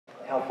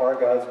how far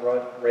God's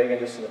brought Reagan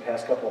just in the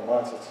past couple of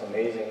months. It's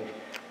amazing.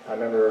 I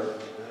remember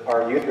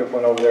our youth group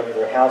went over there for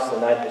their house the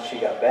night that she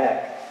got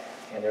back.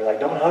 And they're like,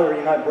 don't hug her,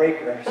 you might break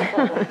her. So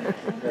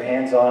her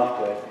hands off,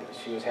 but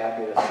she was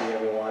happy to see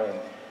everyone.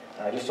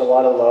 And just a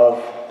lot of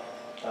love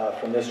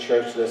from this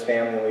church to this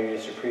family. And we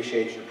just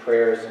appreciate your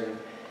prayers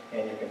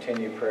and your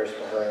continued prayers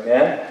for her.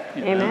 Amen?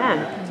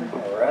 Amen.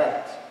 All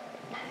right.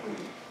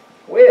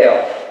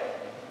 Well,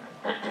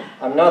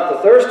 I'm not the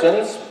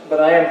Thurstons,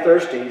 but I am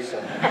thirsty. So.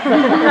 You're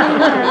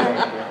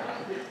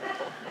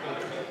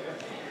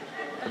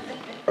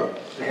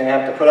going to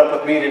have to put up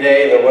with me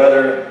today. The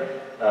weather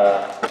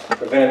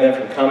prevented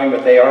them from coming,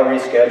 but they are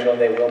rescheduled.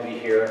 They will be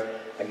here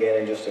again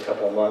in just a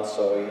couple of months,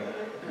 so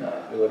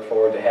we look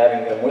forward to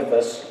having them with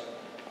us.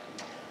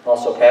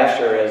 Also,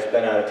 Pastor has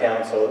been out of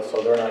town, so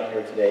they're not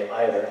here today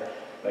either,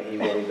 but he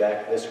will be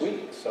back this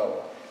week.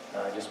 So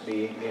just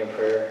be in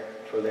prayer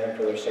for them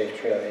for their safe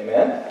trip.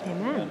 Amen?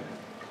 Amen.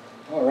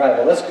 All right,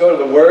 well, let's go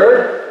to the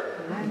Word.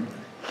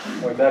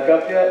 Are we back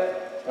up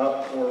yet?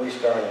 Oh, we're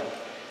restarting.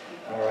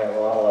 All right,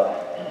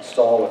 well, I'll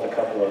stall with a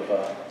couple of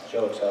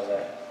jokes. How's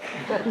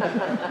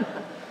that?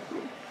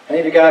 Any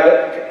of you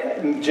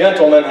guys,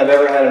 gentlemen, have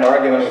ever had an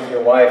argument with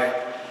your wife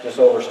just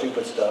over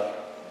stupid stuff?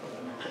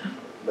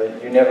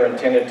 But you never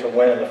intended to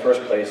win in the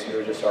first place. You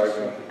were just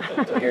arguing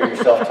to hear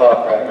yourself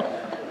talk, right?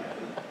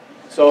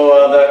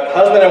 So the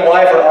husband and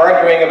wife are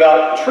arguing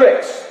about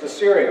Trix, the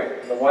cereal.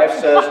 The wife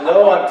says,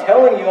 no, I'm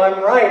telling you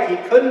I'm right. He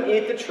couldn't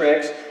eat the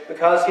Trix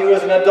because he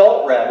was an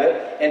adult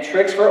rabbit, and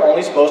Trix were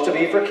only supposed to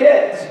be for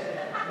kids.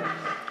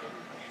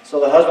 So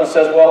the husband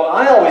says, well,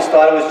 I always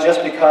thought it was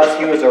just because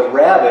he was a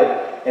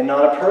rabbit and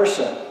not a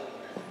person.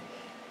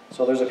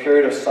 So there's a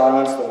period of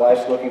silence. The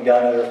wife's looking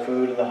down at her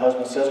food, and the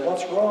husband says,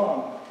 what's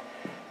wrong?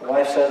 The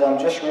wife says, I'm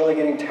just really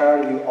getting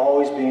tired of you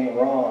always being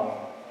wrong.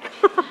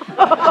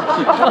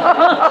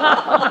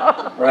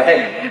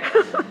 Right?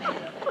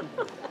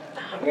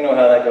 You know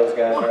how that goes,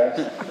 guys, right?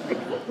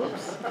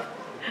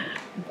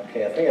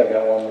 Okay, I think I've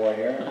got one more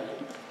here.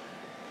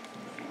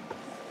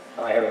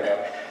 Oh, here we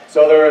go.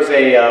 So there was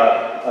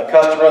a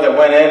customer that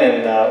went in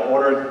and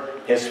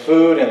ordered his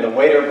food, and the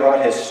waiter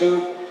brought his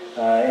soup,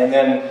 and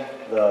then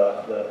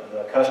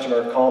the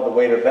customer called the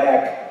waiter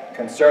back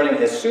concerning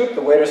his soup.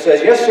 The waiter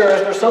says, yes, sir,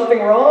 is there something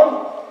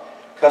wrong?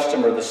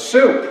 Customer, the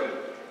soup.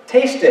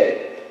 Taste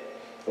it.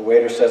 The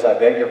waiter says, I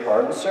beg your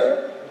pardon,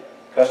 sir?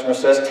 Customer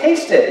says,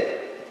 taste it.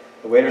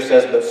 The waiter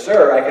says, but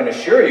sir, I can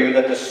assure you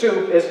that the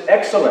soup is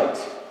excellent.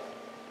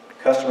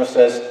 Customer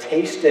says,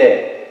 taste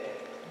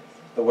it.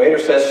 The waiter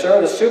says,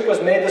 sir, the soup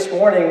was made this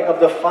morning of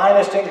the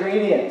finest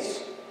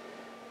ingredients.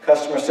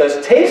 Customer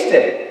says, taste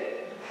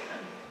it.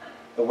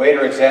 The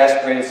waiter,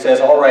 exasperated,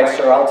 says, all right,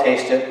 sir, I'll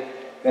taste it.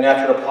 Then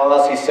after a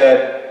pause, he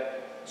said,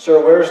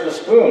 sir, where's the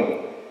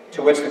spoon?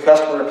 To which the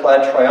customer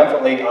replied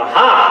triumphantly,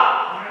 aha!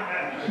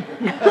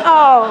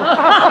 Oh.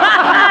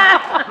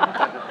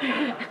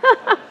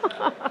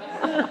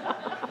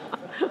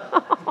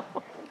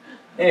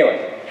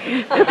 Anyway.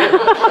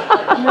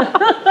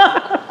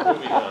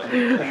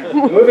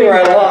 Moving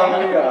right along.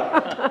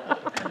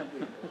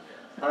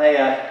 I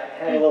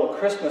had a little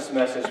Christmas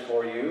message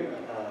for you.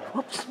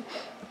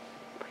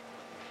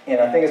 And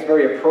I think it's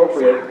very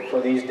appropriate for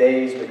these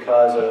days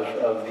because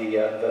of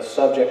the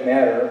subject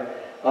matter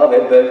of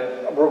it.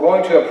 But we're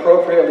going to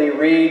appropriately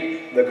read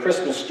the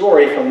Christmas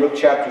story from Luke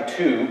chapter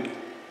 2.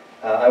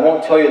 I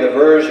won't tell you the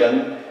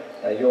version.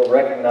 You'll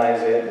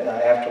recognize it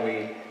after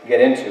we get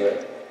into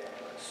it.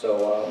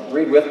 So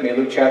read with me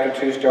Luke chapter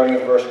 2, starting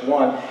with verse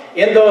 1.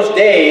 In those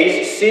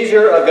days,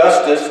 Caesar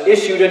Augustus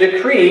issued a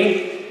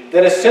decree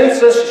that a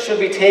census should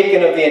be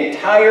taken of the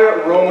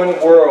entire Roman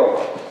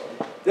world.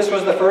 This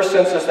was the first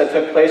census that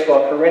took place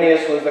while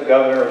Quirinius was the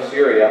governor of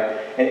Syria,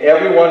 and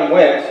everyone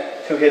went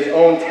to his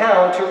own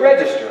town to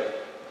register.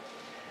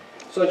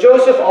 So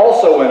Joseph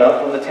also went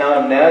up from the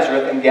town of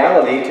Nazareth in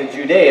Galilee to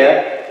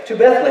Judea, to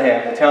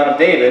Bethlehem, the town of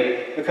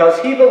David, because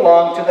he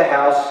belonged to the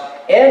house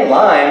and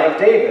line of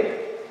David.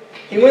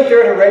 He went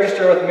there to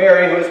register with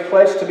Mary, who was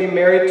pledged to be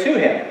married to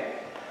him.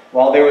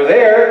 While they were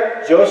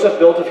there, Joseph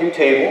built a few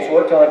tables,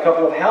 worked on a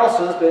couple of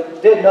houses,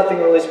 but did nothing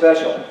really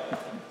special.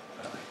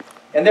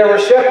 And there were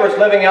shepherds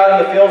living out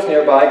in the fields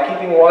nearby,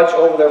 keeping watch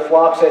over their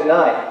flocks at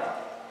night.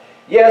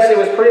 Yes, it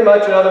was pretty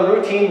much another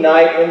routine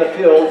night in the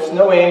fields.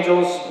 No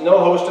angels, no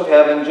host of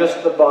heaven,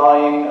 just the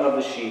baaing of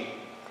the sheep.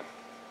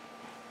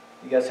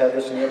 You guys have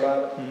this in your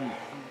Bible?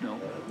 No.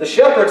 The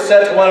shepherds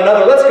said to one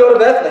another, let's go to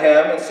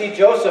Bethlehem and see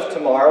Joseph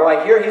tomorrow.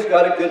 I hear he's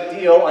got a good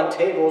deal on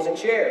tables and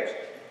chairs.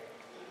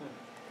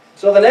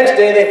 So the next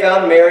day they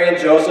found Mary and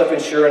Joseph,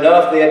 and sure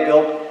enough, they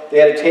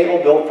had a table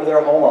built for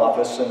their home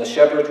office, and the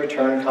shepherds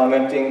returned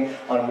commenting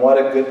on what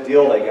a good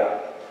deal they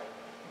got.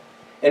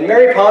 And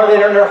Mary pondered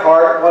it in her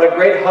heart what a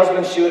great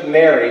husband she would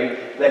marry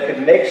that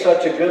could make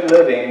such a good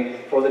living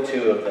for the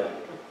two of them.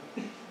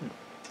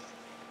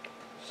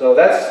 So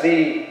that's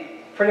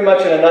pretty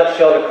much in a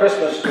nutshell, the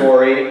Christmas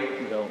story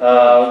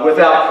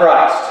without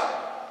Christ.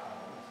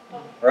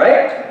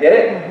 Right? Get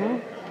it?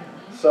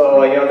 Mm-hmm.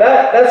 So,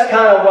 that's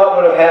kind of what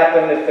would have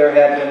happened if there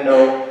had been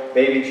no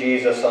baby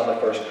Jesus on the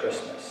first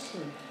Christmas.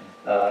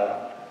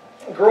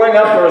 Growing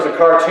up, there was a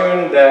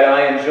cartoon that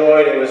I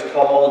enjoyed. It was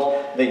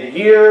called The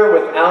Year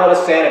Without a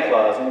Santa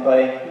Claus.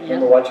 Anybody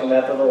remember watching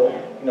that? The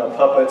little,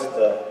 puppets,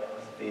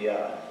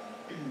 the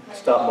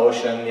stop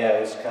motion. Yeah,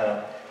 it was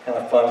kind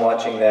of fun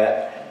watching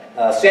that.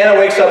 Santa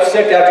wakes up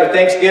sick after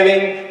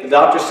Thanksgiving. The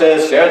doctor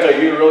says,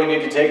 "Santa, you really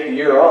need to take the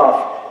year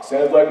off."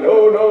 Santa's like,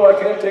 no,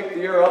 I can't take the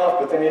year off.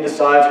 But then he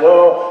decides,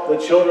 well, the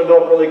children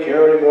don't really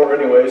care anymore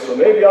anyway, so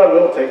maybe I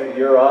will take the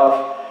year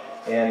off.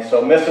 And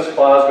so Mrs.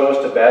 Claus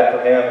goes to bat for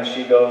him, and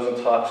she goes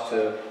and talks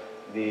to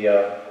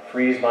the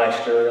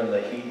freeze-meister and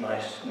the heat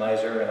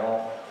miser and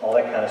all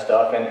that kind of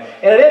stuff. And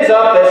it ends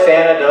up that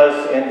Santa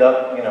does end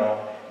up,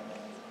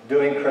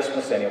 doing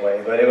Christmas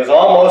anyway. But it was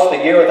almost a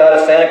year without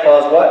a Santa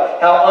Claus.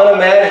 How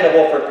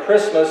unimaginable for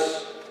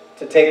Christmas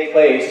to take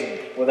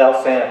place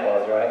without Santa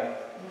Claus, right?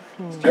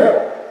 It's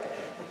terrible.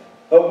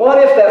 But what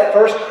if that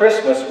first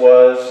Christmas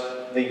was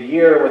the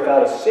year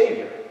without a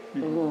Savior?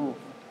 Mm-hmm.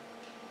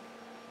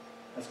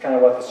 That's kind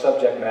of what the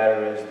subject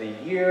matter is, the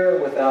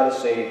year without a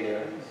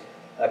Savior.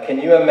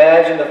 Can you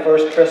imagine the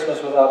first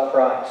Christmas without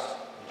Christ?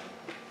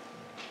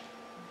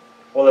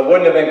 Well, it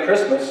wouldn't have been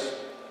Christmas,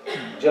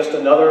 just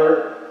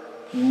another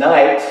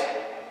night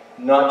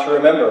not to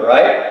remember,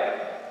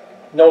 right?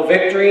 No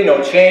victory,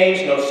 no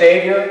change, no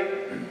Savior.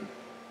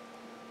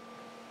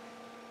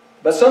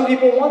 But some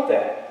people want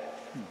that.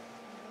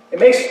 It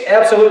makes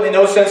absolutely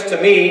no sense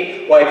to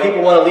me why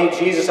people want to leave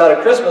Jesus out of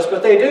Christmas,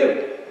 but they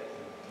do.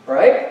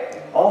 Right?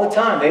 All the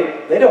time.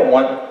 They don't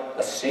want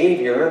a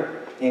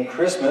Savior in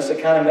Christmas.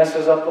 It kind of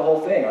messes up the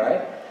whole thing,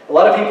 right? A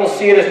lot of people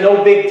see it as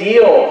no big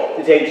deal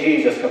to take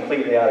Jesus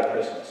completely out of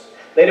Christmas.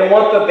 They don't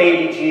want the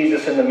baby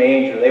Jesus in the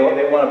manger. They want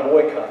to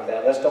boycott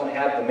that. Let's don't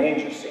have the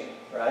manger scene,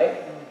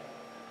 right?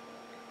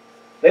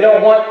 They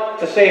don't want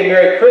to say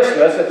Merry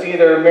Christmas. It's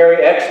either Merry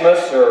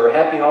Xmas or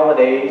Happy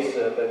Holidays.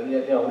 But,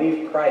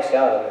 leave Christ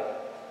out of it.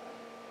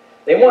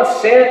 They want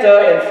Santa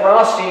and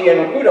Frosty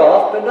and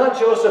Rudolph, but not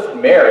Joseph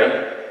and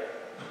Mary.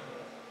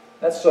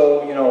 That's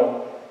so,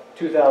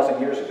 2,000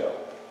 years ago.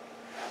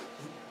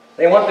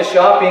 They want the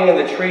shopping and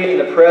the tree and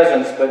the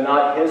presents, but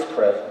not His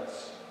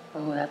presence.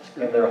 Oh, that's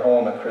good. In their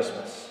home at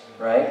Christmas,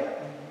 right?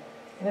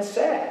 And it's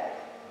sad.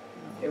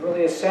 It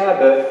really is sad,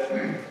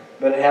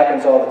 but it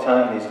happens all the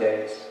time these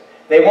days.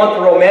 They want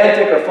the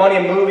romantic or funny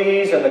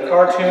movies and the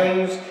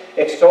cartoons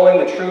extolling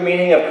the true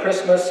meaning of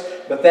Christmas,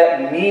 but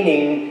that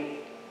meaning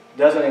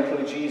doesn't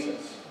include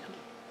Jesus.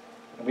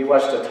 And we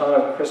watched a ton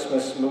of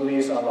Christmas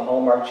movies on the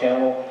Hallmark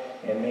Channel,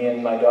 and me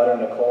and my daughter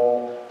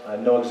Nicole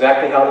know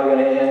exactly how they're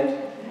going to end.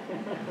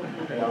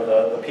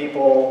 The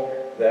people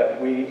that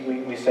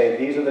we say,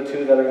 these are the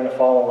two that are going to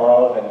fall in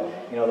love, and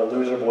the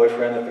loser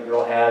boyfriend that the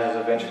girl has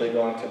is eventually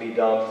going to be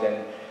dumped,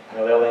 and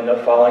they'll end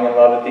up falling in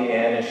love at the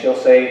end, and she'll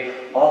say,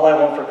 all I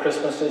want for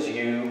Christmas is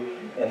you,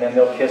 and then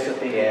they'll kiss at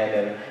the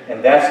end,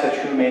 and that's the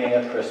true meaning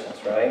of Christmas,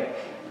 right?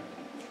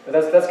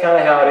 But that's kind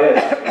of how it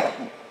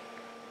is.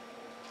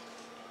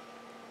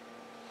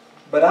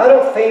 But I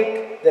don't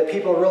think that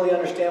people really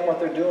understand what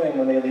they're doing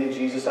when they leave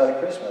Jesus out of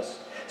Christmas.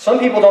 Some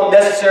people don't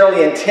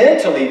necessarily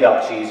intend to leave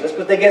out Jesus,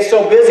 but they get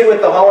so busy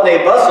with the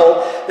holiday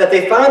bustle that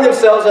they find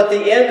themselves at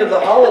the end of the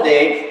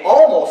holiday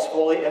almost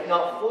fully, if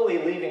not fully,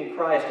 leaving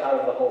Christ out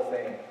of the whole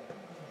thing.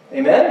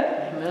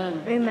 Amen?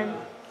 Amen. Amen.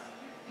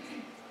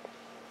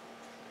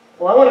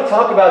 Well, I want to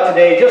talk about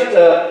today just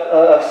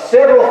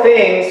several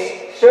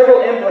things,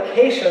 several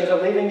implications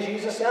of leaving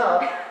Jesus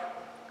out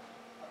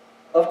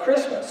of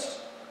Christmas.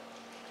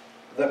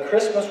 The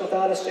Christmas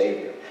without a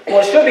Savior.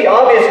 Well, it should be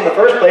obvious in the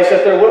first place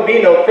that there would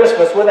be no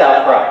Christmas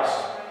without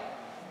Christ.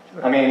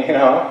 I mean,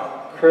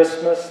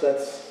 Christmas,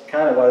 that's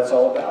kind of what it's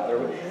all about.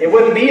 It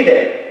wouldn't be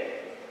there.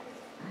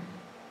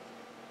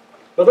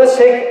 But let's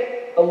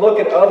take a look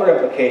at other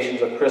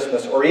implications of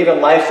Christmas, or even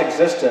life's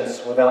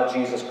existence without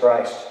Jesus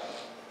Christ.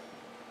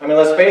 I mean,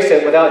 let's face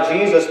it, without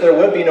Jesus, there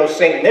would be no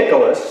St.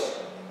 Nicholas,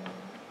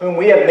 whom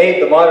we have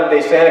made the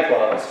modern-day Santa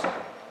Claus.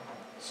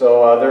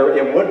 So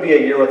it would be a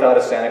year without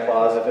a Santa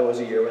Claus if it was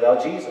a year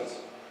without Jesus.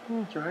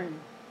 That's right.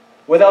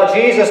 Without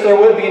Jesus, there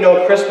would be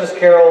no Christmas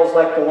carols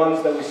like the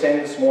ones that we sang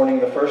this morning.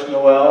 The first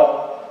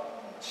Noel,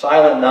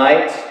 Silent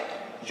Night,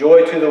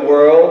 Joy to the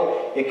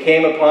World, It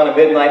Came Upon a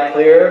Midnight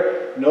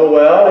Clear,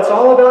 Noel. It's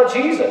all about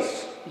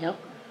Jesus. Yep.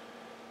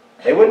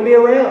 They wouldn't be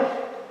around.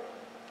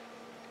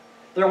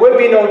 There would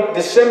be no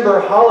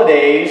December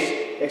holidays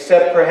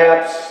except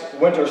perhaps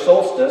winter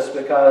solstice,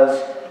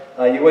 because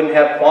you wouldn't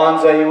have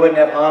Kwanzaa, you wouldn't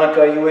have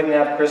Hanukkah, you wouldn't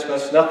have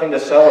Christmas, nothing to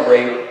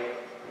celebrate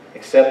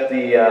except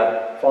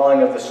the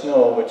falling of the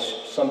snow,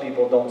 which some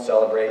people don't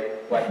celebrate.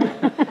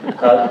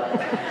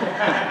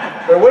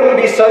 There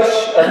wouldn't be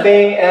such a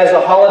thing as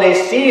a holiday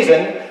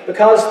season,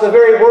 because the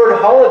very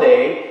word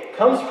holiday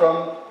comes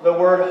from the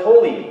word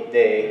holy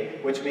day,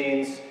 which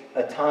means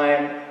a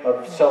time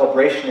of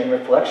celebration and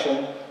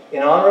reflection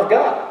in honor of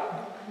God.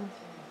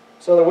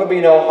 So there would be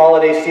no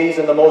holiday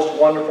season. The most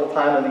wonderful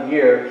time of the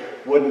year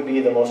wouldn't be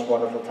the most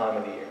wonderful time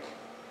of the year.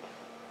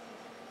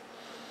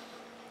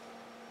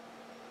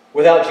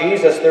 Without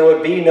Jesus, there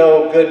would be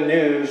no good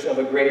news of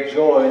a great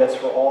joy that's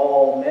for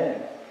all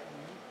men.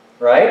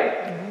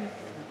 Right?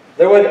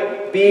 There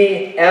would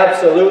be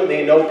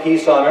absolutely no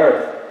peace on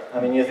earth. I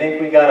mean, you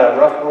think we got a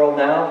rough world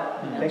now?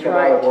 Think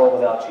about a world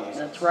without Jesus.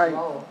 That's right.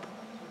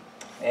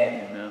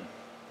 Man. It'd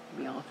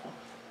be awful.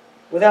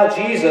 Without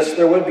Jesus,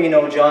 there would be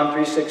no John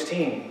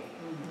 3:16.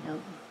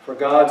 For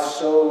God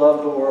so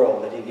loved the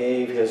world that he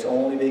gave his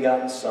only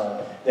begotten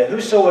Son, that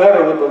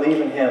whosoever would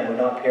believe in him would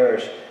not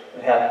perish,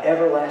 but have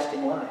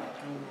everlasting life.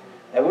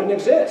 That wouldn't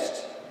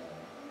exist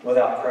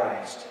without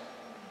Christ.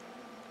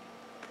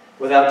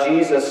 Without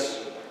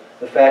Jesus,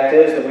 the fact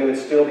is that we would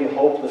still be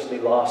hopelessly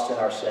lost in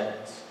our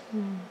sins.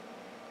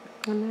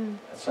 Amen.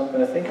 That's something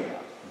to think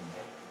about.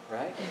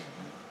 Right?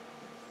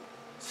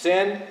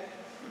 Sin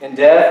and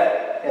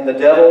death and the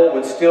devil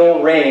would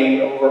still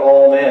reign over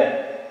all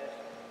men.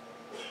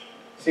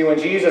 See, when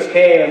Jesus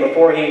came and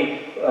before he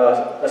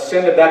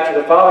ascended back to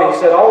the Father, he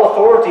said, all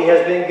authority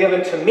has been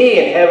given to me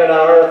in heaven,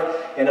 on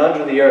earth, and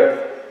under the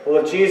earth.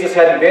 Well, if Jesus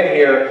hadn't been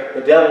here,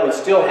 the devil would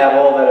still have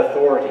all that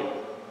authority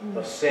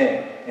of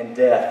sin and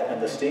death and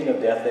the sting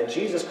of death that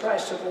Jesus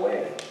Christ took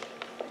away.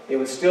 It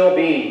would still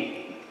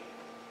be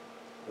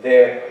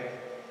there.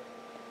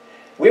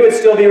 We would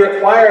still be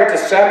required to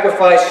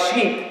sacrifice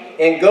sheep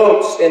and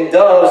goats and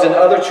doves and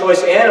other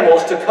choice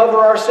animals to cover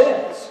our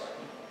sins.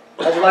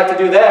 How'd you like to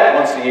do that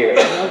once a year?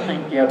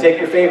 Take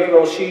your favorite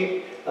little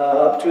sheep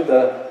up to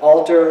the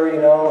altar,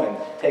 and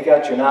take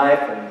out your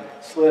knife and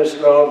slit his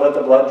throat, let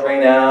the blood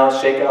drain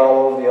out, shake it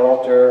all over the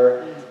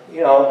altar.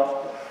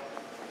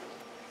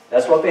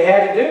 That's what they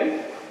had to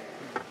do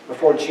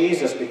before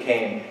Jesus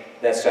became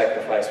that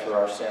sacrifice for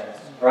our sins.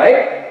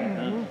 Right?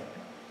 Mm-hmm.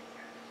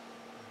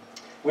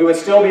 We would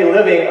still be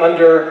living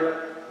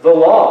under the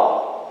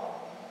law,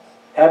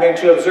 having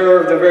to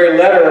observe the very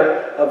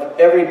letter of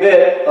every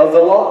bit of the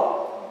law.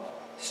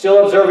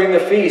 Still observing the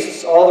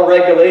feasts, all the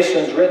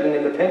regulations written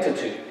in the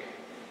Pentateuch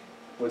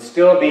would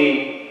still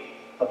be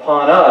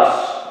upon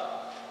us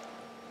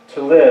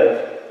to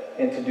live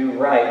and to do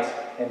right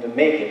and to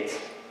make it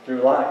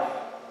through life.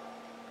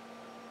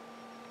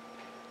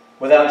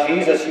 Without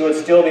Jesus, you would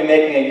still be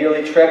making a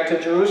yearly trek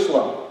to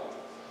Jerusalem,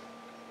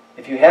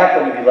 if you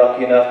happen to be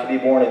lucky enough to be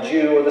born a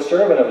Jew or the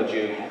servant of a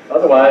Jew.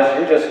 Otherwise,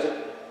 you're just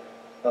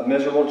a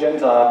miserable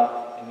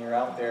Gentile and you're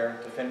out there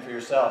to fend for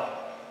yourself.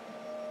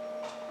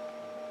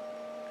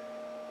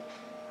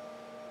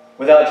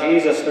 Without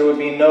Jesus, there would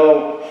be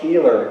no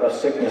healer of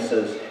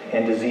sicknesses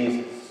and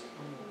diseases.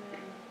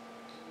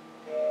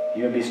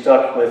 You would be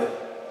stuck with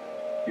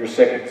your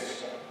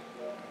sickness.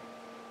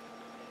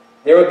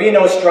 There would be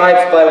no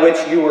stripes by which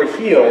you were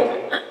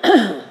healed,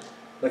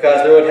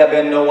 because there would have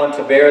been no one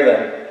to bear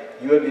them.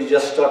 You would be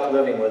just stuck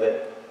living with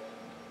it.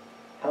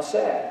 How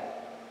sad.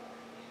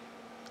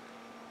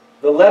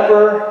 The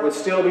leper would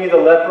still be the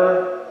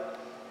leper.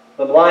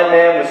 The blind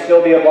man would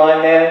still be a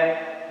blind man.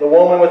 The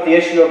woman with the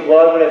issue of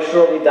blood would have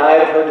shortly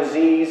died of her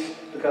disease,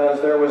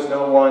 because there was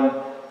no one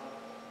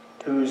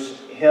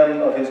whose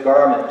hem of his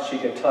garment she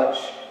could touch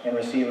and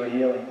receive her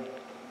healing.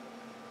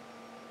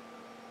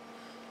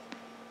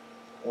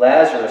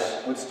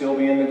 Lazarus would still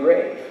be in the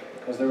grave,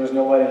 because there was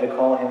nobody to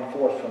call him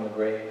forth from the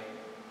grave.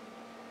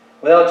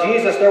 Without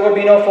Jesus, there would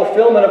be no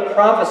fulfillment of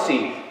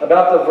prophecy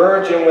about the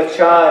virgin with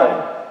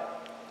child.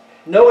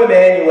 No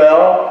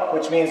Emmanuel,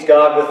 which means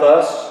God with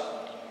us.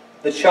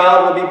 The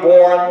child would be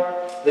born.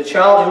 The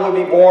child who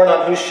would be born,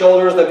 on whose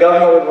shoulders the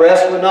government would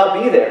rest, would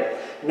not be there.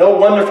 No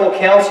wonderful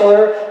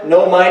counselor,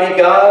 no mighty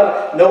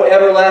God, no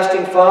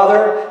everlasting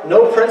Father,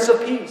 no Prince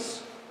of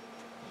Peace.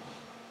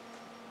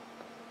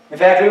 In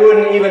fact, we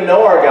wouldn't even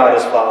know our God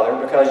as Father,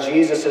 because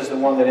Jesus is the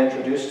one that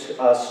introduced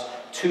us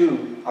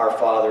to our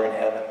Father in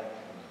heaven.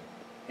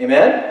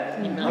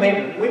 Amen? Amen. I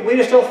mean, we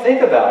just don't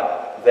think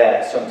about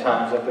that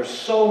sometimes, that there's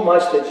so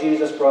much that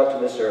Jesus brought to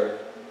this earth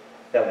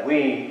that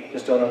we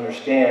just don't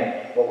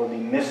understand what would be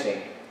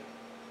missing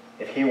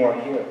if he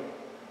weren't here.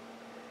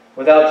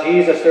 Without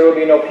Jesus, there would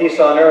be no peace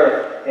on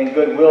earth and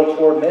goodwill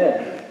toward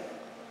men.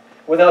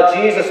 Without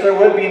Jesus, there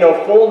would be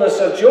no fullness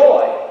of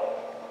joy.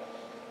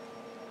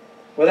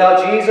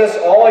 Without Jesus,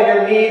 all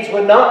your needs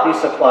would not be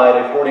supplied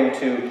according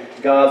to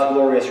God's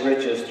glorious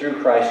riches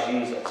through Christ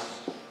Jesus.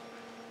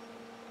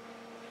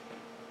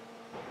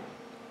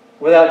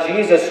 Without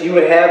Jesus, you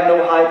would have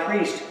no high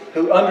priest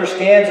who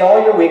understands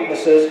all your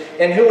weaknesses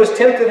and who was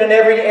tempted in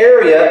every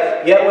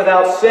area, yet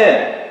without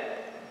sin.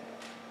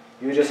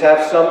 You just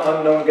have some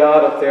unknown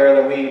God up there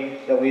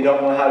that we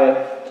don't know how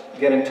to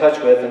get in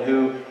touch with, and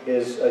who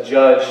is a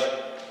judge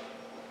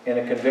and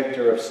a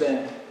convictor of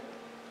sin.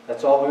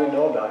 That's all we would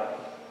know about it.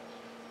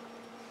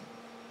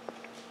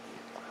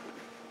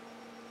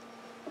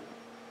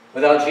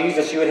 Without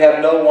Jesus, you would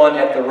have no one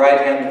at the right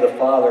hand of the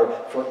Father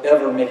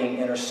forever making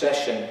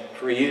intercession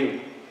for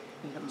you.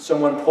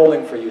 Someone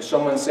pulling for you.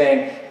 Someone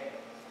saying,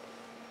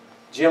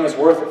 Jim is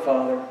worth it,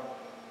 Father.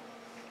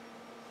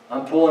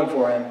 I'm pulling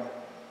for him.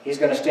 He's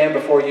going to stand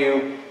before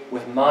you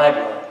with my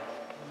blood.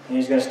 And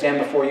he's going to stand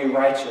before you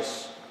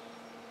righteous.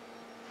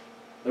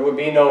 There would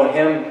be no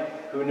him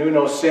who knew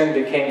no sin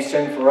became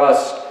sin for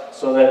us,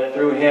 so that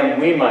through him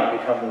we might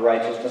become the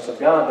righteousness of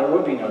God. There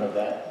would be none of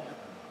that.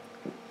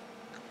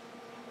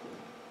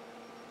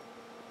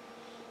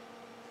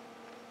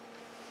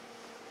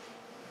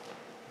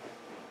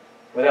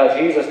 Without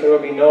Jesus, there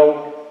would be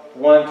no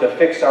one to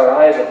fix our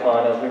eyes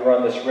upon as we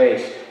run this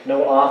race.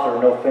 No author,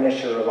 no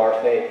finisher of our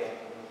faith.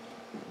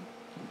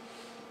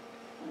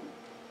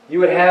 You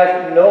would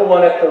have no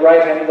one at the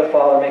right hand of the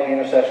Father making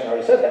intercession. I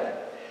already said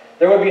that.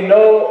 There would be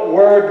no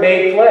Word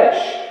made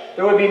flesh.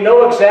 There would be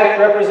no exact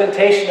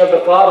representation of the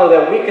Father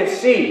that we could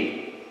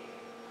see.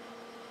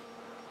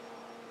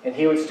 And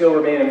he would still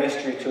remain a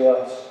mystery to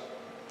us.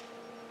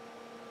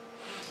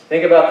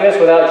 Think about this.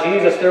 Without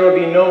Jesus, there would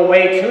be no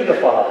way to the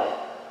Father.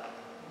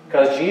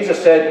 Because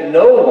Jesus said,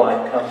 no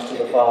one comes to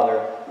the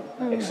Father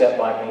except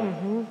by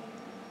me.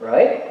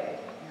 Right?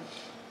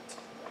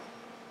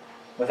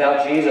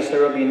 Without Jesus,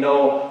 there would be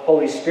no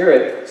Holy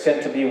Spirit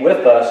sent to be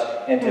with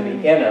us and to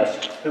be in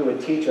us, who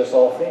would teach us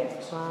all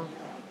things. Wow.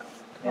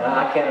 And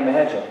I can't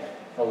imagine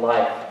a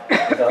life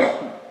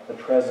without the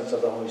presence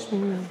of the Holy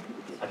Spirit.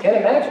 I can't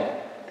imagine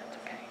it.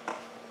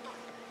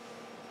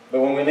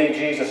 But when we leave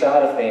Jesus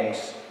out of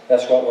things,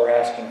 that's what we're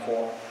asking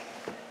for.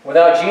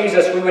 Without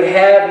Jesus, we would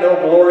have no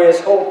glorious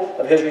hope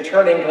of his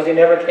returning because he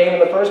never came in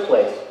the first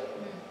place.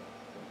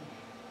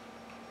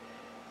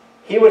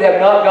 He would have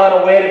not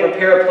gone away to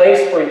prepare a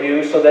place for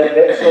you so that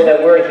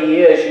where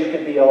he is, you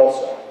could be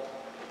also.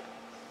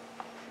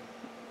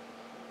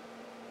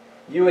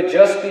 You would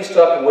just be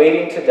stuck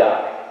waiting to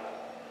die,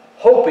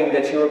 hoping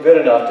that you were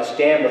good enough to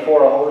stand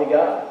before a holy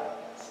God.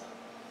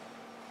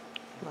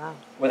 Wow.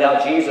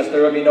 Without Jesus,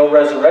 there would be no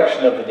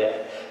resurrection of the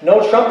dead,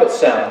 no trumpet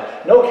sound,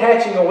 no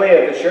catching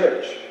away of the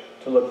church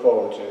to look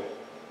forward to.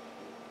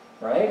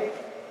 Right?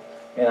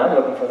 And I'm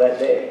looking for that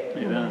day.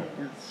 Amen.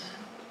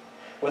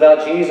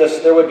 Without Jesus,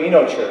 there would be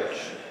no church.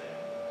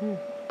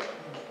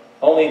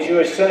 Only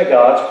Jewish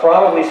synagogues,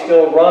 probably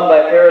still run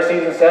by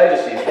Pharisees and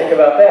Sadducees. Think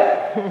about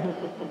that.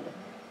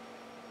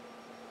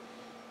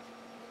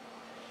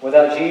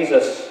 Without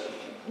Jesus,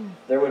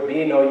 there would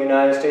be no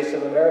United States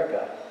of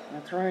America.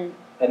 That's right.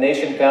 A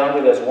nation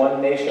founded as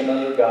one nation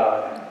under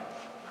God.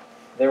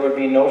 There would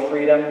be no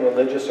freedom,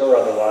 religious or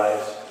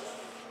otherwise.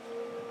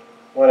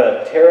 What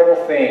a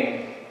terrible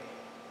thing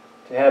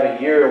to have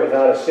a year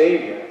without a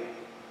Savior.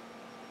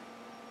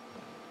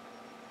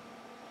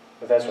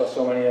 But that's what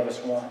so many of us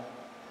want.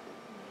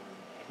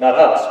 Not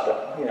us,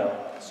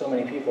 but, so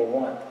many people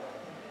want.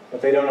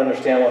 But they don't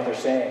understand what they're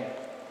saying.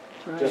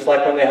 Right. Just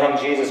like when they hung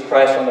Jesus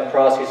Christ on the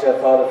cross, he said,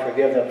 Father,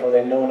 forgive them, for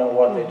they know not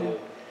what they do.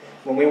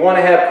 When we want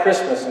to have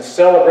Christmas and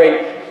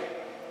celebrate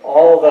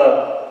all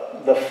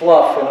the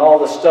fluff and all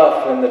the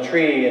stuff and the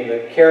tree and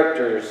the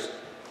characters,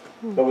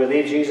 but we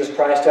leave Jesus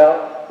Christ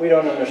out, we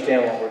don't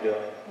understand what we're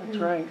doing. That's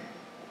right.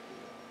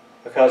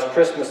 Because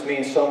Christmas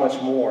means so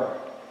much more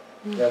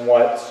than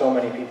what so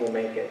many people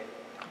make it.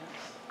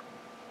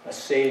 A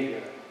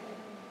Savior,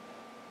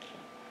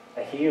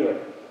 a healer,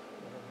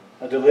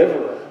 a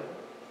deliverer,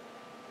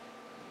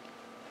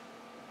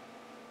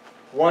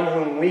 one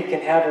whom we can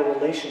have a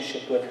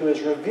relationship with, who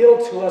has revealed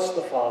to us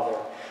the Father,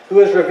 who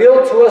has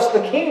revealed to us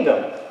the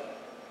kingdom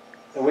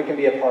that we can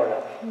be a part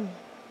of.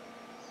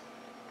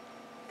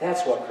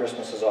 That's what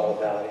Christmas is all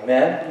about.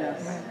 Amen?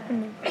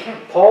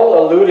 Yes.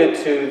 Paul alluded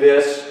to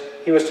this.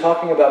 He was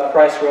talking about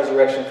Christ's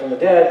resurrection from the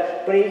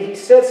dead, but he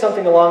said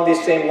something along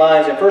these same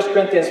lines. In 1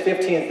 Corinthians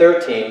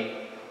 15:13,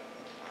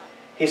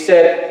 he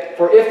said,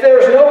 "For if there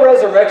is no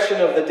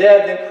resurrection of the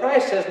dead, then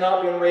Christ has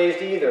not been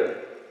raised either.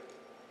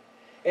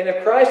 And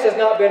if Christ has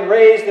not been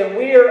raised, then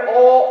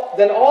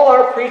all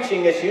our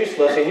preaching is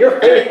useless, and your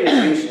faith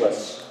is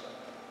useless.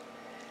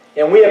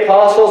 And we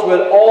apostles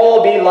would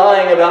all be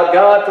lying about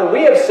God, for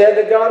we have said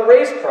that God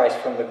raised Christ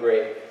from the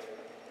grave.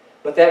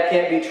 But that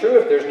can't be true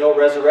if there's no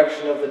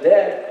resurrection of the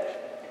dead.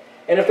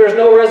 And if there's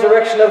no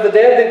resurrection of the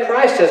dead, then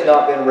Christ has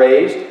not been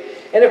raised.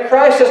 And if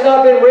Christ has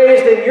not been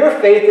raised, then your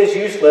faith is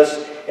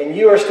useless, and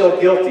you are still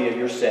guilty of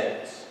your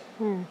sins."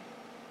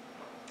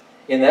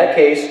 In that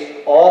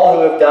case, all who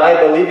have died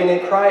believing in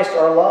Christ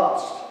are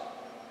lost.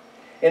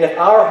 And if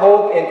our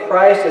hope in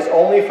Christ is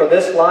only for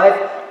this life,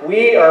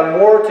 we are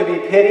more to be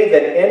pitied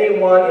than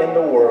anyone in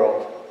the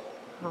world.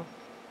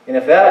 And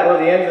if that were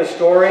the end of the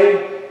story,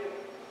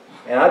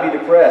 and I'd be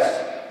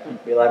depressed.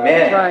 Be like,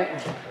 man, Right.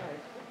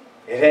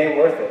 it ain't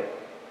worth it.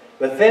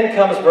 But then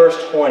comes verse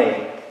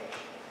 20.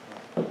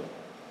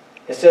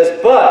 It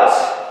says, "But,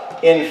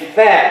 in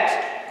fact,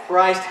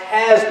 Christ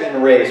has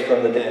been raised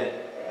from the dead.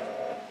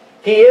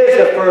 He is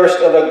the first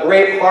of a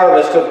great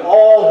harvest of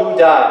all who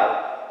died."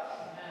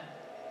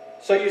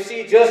 So you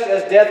see, just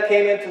as death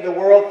came into the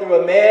world through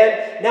a man,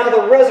 now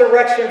the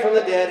resurrection from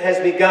the dead has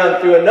begun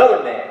through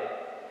another man.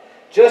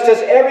 Just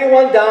as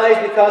everyone dies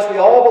because we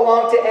all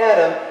belong to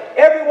Adam,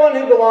 everyone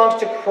who belongs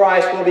to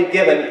Christ will be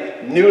given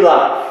new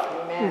life.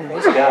 Amen.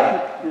 Praise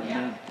God.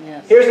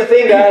 Yes. Here's the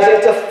thing, guys.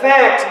 It's a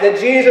fact that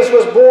Jesus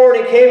was born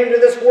and came into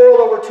this world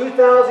over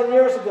 2,000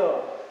 years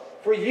ago.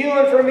 For you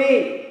and for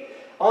me.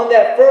 On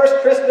that first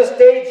Christmas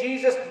day,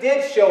 Jesus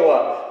did show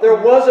up. There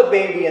was a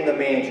baby in the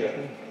manger.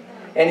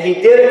 And he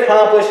did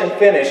accomplish and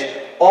finish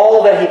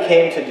all that he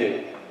came to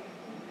do.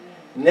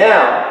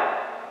 Now,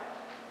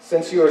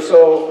 since you are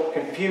so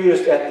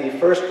confused at the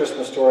first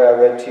Christmas story I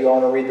read to you, I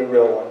want to read the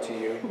real one to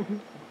you.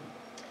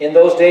 In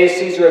those days,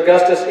 Caesar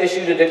Augustus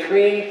issued a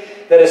decree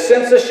that a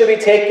census should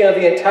be taken of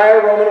the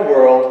entire Roman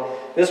world.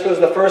 This was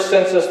the first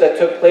census that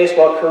took place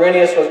while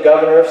Quirinius was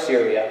governor of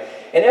Syria.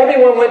 And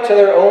everyone went to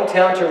their own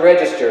town to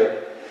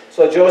register.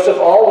 So Joseph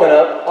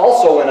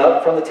also went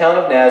up from the town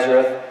of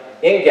Nazareth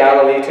in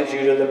Galilee to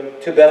Judah,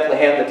 to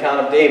Bethlehem, the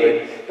town of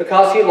David,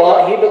 because he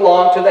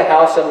belonged to the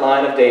house and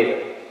line of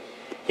David.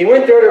 He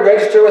went there to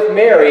register with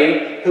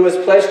Mary, who was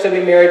pledged to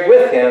be married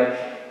with him,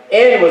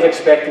 and was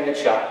expecting a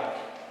child.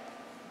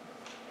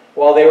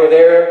 While they were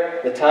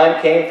there, the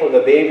time came for the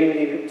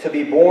baby to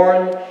be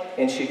born,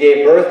 and she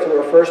gave birth to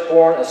her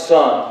firstborn, a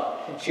son.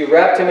 She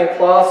wrapped him in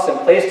cloths and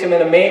placed him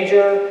in a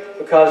manger,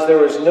 because there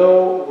was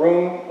no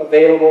room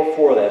available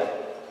for them.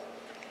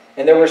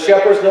 And there were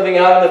shepherds living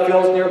out in the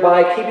fields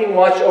nearby, keeping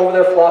watch over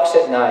their flocks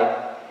at night.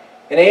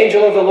 An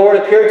angel of the Lord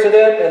appeared to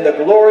them, and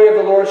the glory of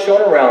the Lord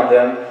shone around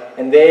them,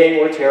 and they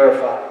were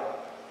terrified.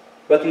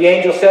 But the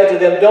angel said to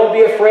them, "Don't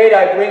be afraid,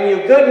 I bring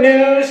you good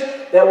news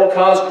that will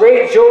cause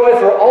great joy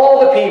for all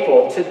the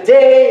people.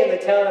 Today in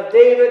the town of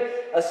David,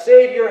 a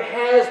Savior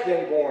has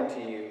been born to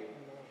you.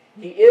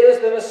 He is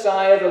the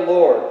Messiah, the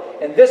Lord.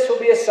 And this will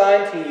be a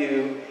sign to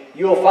you.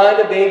 You will find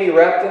a baby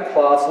wrapped in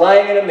cloths,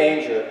 lying in a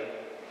manger."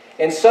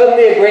 And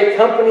suddenly a great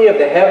company of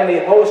the heavenly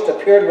host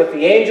appeared with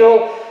the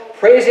angel,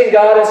 praising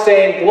God and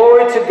saying,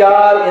 "Glory to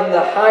God in the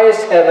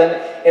highest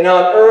heaven, and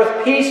on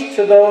earth peace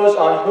to those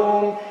on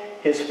whom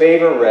his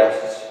favor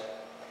rests."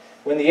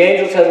 When the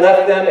angels had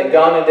left them and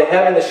gone into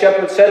heaven, the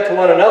shepherds said to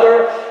one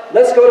another,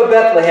 "Let's go to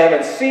Bethlehem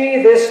and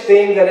see this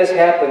thing that has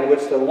happened,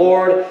 which the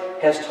Lord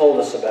has told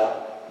us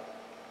about."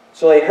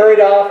 So they hurried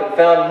off and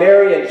found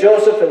Mary and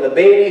Joseph and the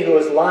baby who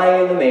was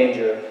lying in the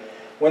manger.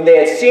 When they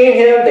had seen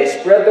him, they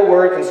spread the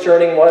word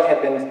concerning what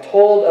had been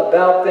told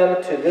about them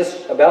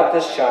about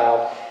this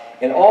child.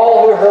 And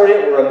all who heard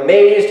it were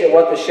amazed at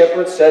what the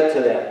shepherds said to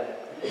them.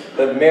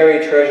 But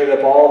Mary treasured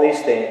up all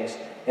these things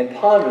and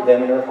pondered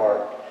them in her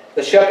heart.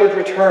 The shepherds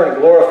returned,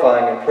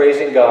 glorifying and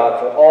praising God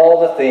for all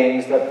the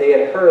things that they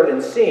had heard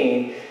and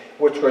seen,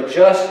 which were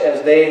just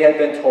as they had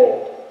been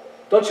told.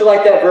 Don't you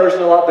like that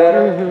version a lot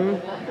better?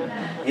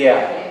 Mm-hmm.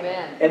 Yeah.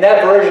 Amen. And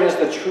that version is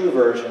the true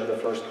version of the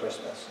first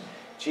Christmas.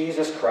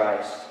 Jesus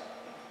Christ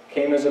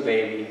came as a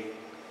baby,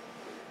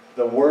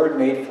 the Word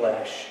made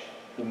flesh,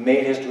 who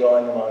made his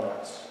dwelling among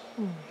us,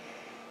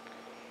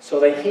 so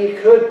that he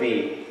could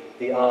be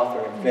the author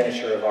and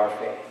finisher of our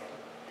faith,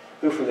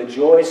 who for the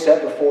joy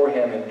set before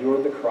him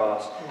endured the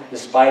cross,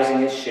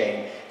 despising its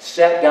shame,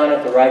 sat down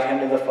at the right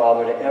hand of the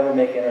Father to ever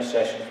make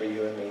intercession for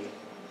you and me,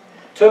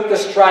 took the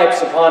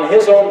stripes upon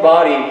his own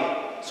body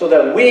so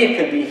that we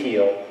could be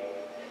healed,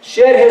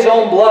 shed his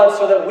own blood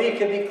so that we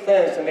could be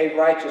cleansed and made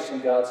righteous in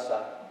God's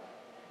sight.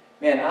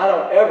 Man, I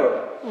don't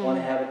ever want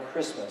to have a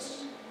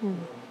Christmas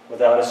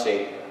without a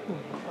Savior.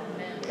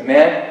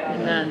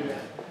 Amen? Amen.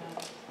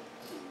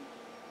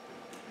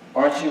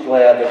 Aren't you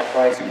glad that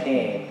Christ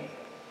came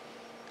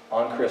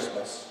on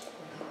Christmas?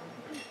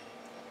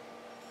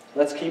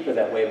 Let's keep it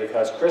that way,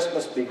 because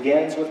Christmas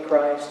begins with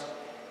Christ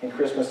and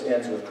Christmas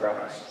ends with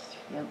Christ.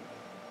 Yep.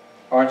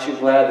 Aren't you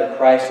glad that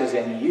Christ is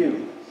in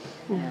you?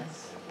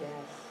 Yes.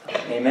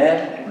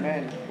 Amen?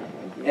 Amen.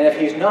 And if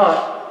he's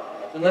not,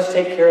 then let's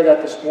take care of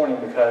that this morning,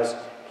 because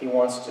he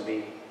wants to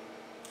be.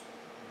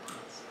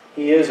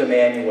 He is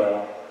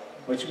Emmanuel,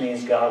 which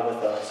means God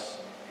with us.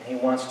 And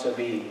he wants to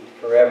be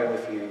forever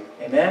with you.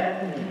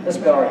 Amen? Let's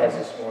bow our heads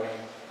this morning.